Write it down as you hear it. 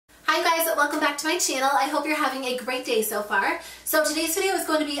Hi guys, welcome back to my channel. I hope you're having a great day so far. So today's video is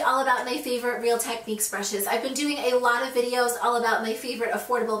going to be all about my favorite Real Techniques brushes. I've been doing a lot of videos all about my favorite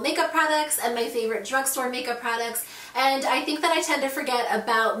affordable makeup products and my favorite drugstore makeup products, and I think that I tend to forget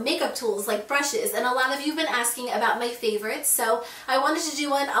about makeup tools like brushes, and a lot of you have been asking about my favorites, so I wanted to do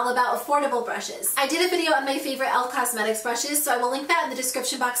one all about affordable brushes. I did a video on my favorite e.l.f. Cosmetics brushes, so I will link that in the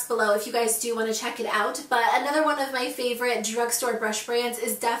description box below if you guys do want to check it out. But another one of my favorite drugstore brush brands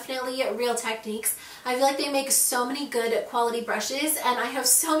is definitely Real Techniques. I feel like they make so many good quality brushes, and I have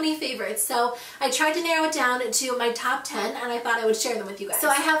so many favorites, so I tried to narrow it down to my top 10, and I thought I would share them with you guys. So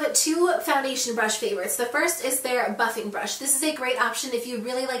I have two foundation brush favorites. The first is their buffing brush. This is a great option if you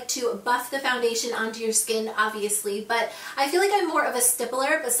really like to buff the foundation onto your skin, obviously, but I feel like I'm more of a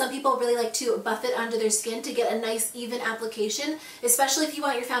stippler, but some people really like to buff it under their skin to get a nice even application, especially if you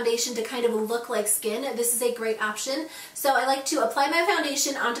want your foundation to kind of look like skin. This is a great option. So I like to apply my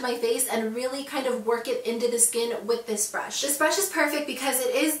foundation onto my face and really kind of work it into the skin with this brush. This brush is perfect because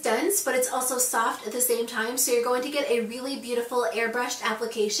it is dense, but it's also soft at the same time, so you're going to get a really beautiful airbrushed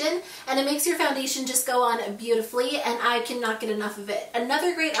application, and it makes your foundation just go on beautifully, and I cannot get enough of it.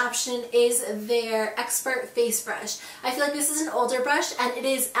 Another great option is their Expert Face Brush. I feel like this is an older brush, and it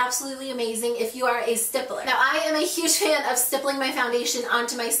is absolutely amazing if you are a stippler. Now, I am a huge fan of stippling my foundation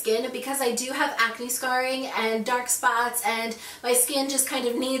onto my skin because I do have acne scarring and dark spots, and my skin just kind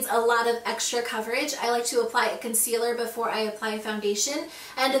of needs a lot of extra coverage. I like to apply a concealer before I apply a foundation,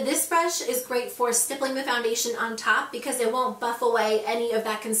 and this brush is great for stippling the foundation on top because it won't buff away any of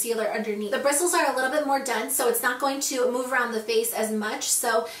that concealer underneath. The bristles are a little bit more dense, so it's not going to move around the face as much,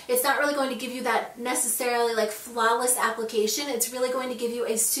 so it's not really going to give you that necessarily like flawless application. It's really going to give you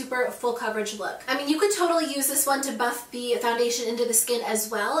a super full coverage look. I mean, you could totally use this one to buff the foundation into the skin as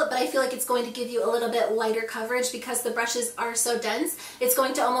well, but I feel like it's going to give you a little bit lighter coverage because the brushes are so dense. It's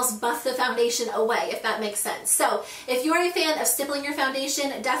going to almost buff the foundation away, if that makes sense. So if you are a fan of stippling your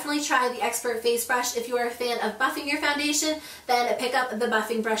foundation, definitely try the Expert Face Brush. If you are a fan of buffing your foundation, then pick up the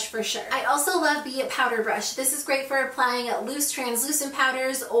buffing brush for sure. I also love the powder brush. This is great for applying loose translucent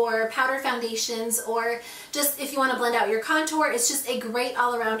powders or powder foundations, or just if you want to blend out your contour. It's just a great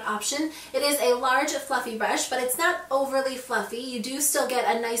all-around option. It is a large fluffy brush, but it's not overly fluffy. You do still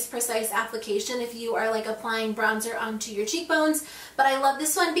get a nice precise application if you are like applying bronzer onto your cheekbones, but I love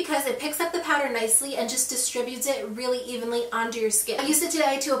this one because it picks up the powder nicely and just distributes it really evenly onto your skin. I used it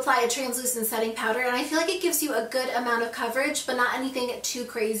today to apply a translucent setting powder, and I feel like it gives you a good amount of coverage, but not anything too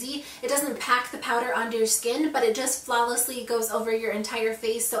crazy. It doesn't pack the powder onto your skin, but it just flawlessly goes over your entire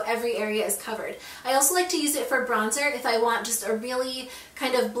face, so every area is covered. I also like to use it for bronzer if I want just a really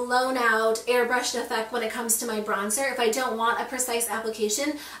kind of blown out airbrushed effect when it comes to my bronzer. If I don't want a precise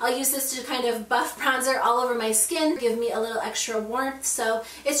application, I'll use this to kind of buff bronzer all over my skin, give me a little extra warmth, so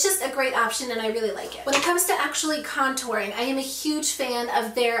it's just a great option and I really like it. When it comes to actually contouring, I am a huge fan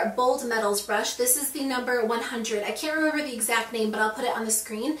of their Bold Metals brush. This is the number 100. I can't remember the exact name, but I'll put it on the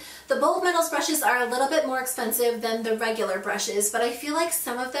screen. The Bold Metals brushes are a little bit more expensive than the regular brushes, but I feel like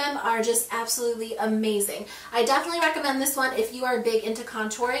some of them are just absolutely amazing. I definitely recommend this one if you are big into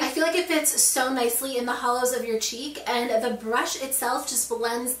contouring. I feel like it fits so nicely in the hollows of your cheek, and the brush itself just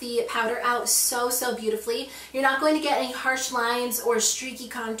blends the powder out so beautifully. You're not going to get any harsh lines or streaky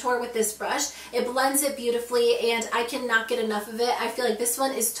contour with this brush. It blends it beautifully, and I cannot get enough of it. I feel like this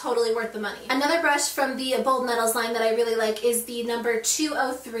one is totally worth the money. Another brush from the Bold Metals line that I really like is the number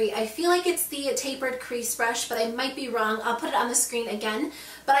 203. I feel like it's the Tapered crease brush, but I might be wrong. I'll put it on the screen again.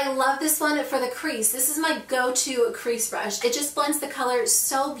 But I love this one for the crease. This is my go-to crease brush. It just blends the color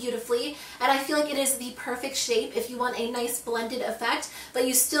so beautifully, and I feel like it is the perfect shape if you want a nice blended effect, but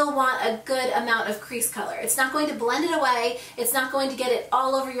you still want a good amount of crease color. It's not going to blend it away. It's not going to get it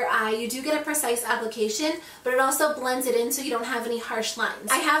all over your eye. You do get a precise application, but it also blends it in so you don't have any harsh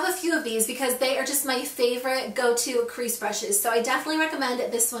lines. I have a few of these because they are just my favorite go-to crease brushes, so I definitely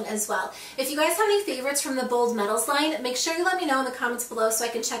recommend this one as well. If you guys have any favorites from the Bold Metals line, make sure you let me know in the comments below so I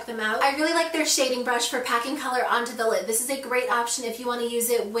can check them out. I really like their shading brush for packing color onto the lid. This is a great option if you want to use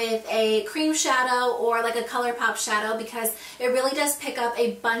it with a cream shadow or like a ColourPop shadow because it really does pick up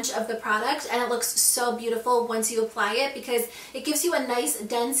a bunch of the product, and it looks so beautiful once you apply it because it gives you a nice,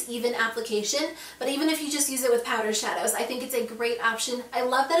 dense, even application. But even if you just use it with powder shadows, I think it's a great option. I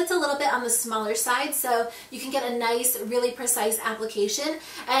love that it's a little bit on the smaller side, so you can get a nice, really precise application,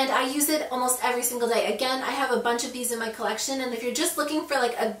 and I use it almost every single day. Again, I have a bunch of these in my collection, and if you're just looking for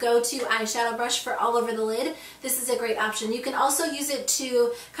like a go-to eyeshadow brush for all over the lid, this is a great option. You can also use it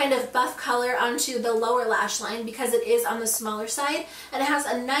to kind of buff color onto the lower lash line because it is on the smaller side, and it has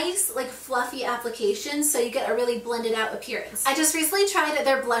a nice like fluffy application, so you get a really blended out appearance. I just recently tried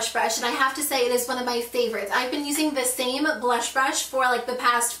their blush brush, and I have to say it is one of my favorites. I've been using the same blush brush for like the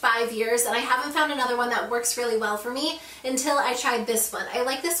past 5 years, and I haven't found another one that works really well for me until I tried this one. I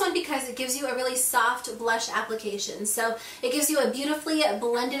like this one because it gives you a really soft blush application. So it gives you a beautifully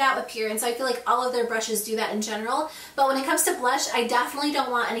blended out appearance. I feel like all of their brushes do that in general, but when it comes to blush, I definitely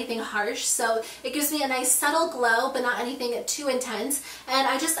don't want anything harsh, so it gives me a nice subtle glow, but not anything too intense, and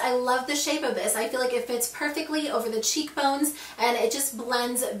I love the shape of this. I feel like it fits perfectly over the cheekbones, and it just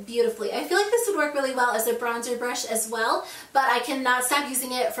blends beautifully. I feel like this would work really well as a bronzer brush as well, but I cannot stop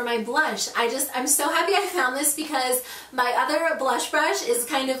using it for my blush. I'm so happy I found this because my other blush brush is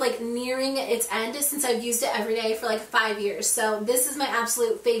kind of like nearing its end since I've used it every day for like 5 years, so this is my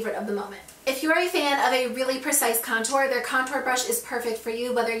absolute favorite of the moment. If you're a fan of a really precise contour, their contour brush is perfect for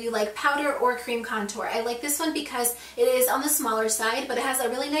you, whether you like powder or cream contour. I like this one because it is on the smaller side, but it has a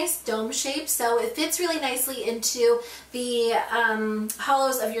really nice dome shape, so it fits really nicely into the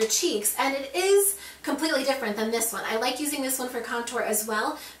hollows of your cheeks, and it is completely different than this one. I like using this one for contour as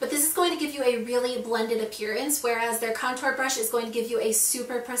well, but this is going to give you a really blended appearance, whereas their contour brush is going to give you a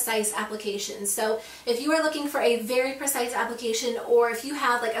super precise application. So if you are looking for a very precise application, or if you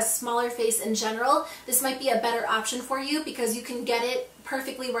have like a smaller face in general, this might be a better option for you because you can get it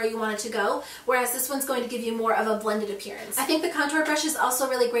perfectly where you want it to go, whereas this one's going to give you more of a blended appearance. I think the contour brush is also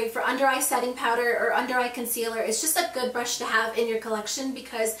really great for under eye setting powder or under eye concealer. It's just a good brush to have in your collection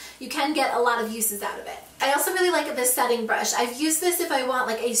because you can get a lot of uses out of it. I also really like this setting brush. I've used this if I want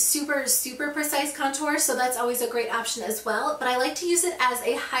like a super precise contour, so that's always a great option as well, but I like to use it as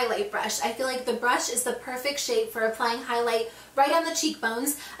a highlight brush. I feel like the brush is the perfect shape for applying highlight right on the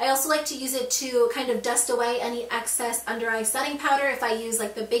cheekbones. I also like to use it to kind of dust away any excess under eye setting powder if I use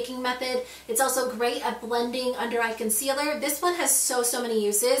like the baking method. It's also great at blending under eye concealer. This one has so many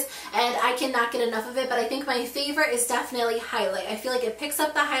uses, and I cannot get enough of it, but I think my favorite is definitely highlight. I feel like it picks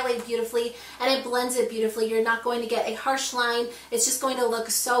up the highlight beautifully and it blends it beautifully. You're not going to get a harsh line. It's just going to look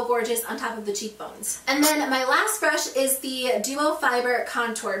so gorgeous on top of the cheekbones. And then my last brush is the Duo Fiber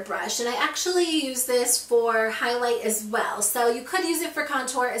Contour Brush, and I actually use this for highlight as well. So you could use it for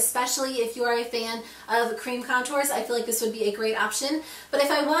contour, especially if you are a fan of cream contours. I feel like this would be a great option. But if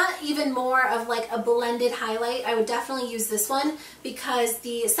I want even more of like a blended highlight, I would definitely use this one because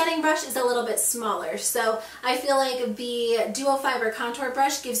the setting brush is a little bit smaller. So I feel like the Duo Fiber Contour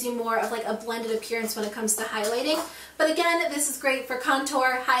Brush gives you more of like a blended appearance when it comes to highlighting. But again, this is great for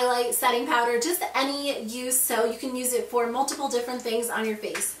contour, highlight, setting powder, just any use, so you can use it for multiple different things on your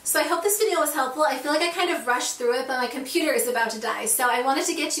face. So I hope this video was helpful. I feel like I kind of rushed through it, but my computer is about to die. So I wanted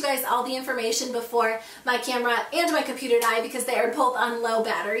to get you guys all the information before my camera and my computer die because they are both on low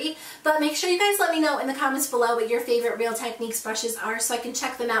battery. But make sure you guys let me know in the comments below what your favorite Real Techniques brushes are so I can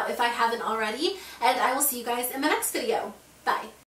check them out if I haven't already. And I will see you guys in my next video. Bye.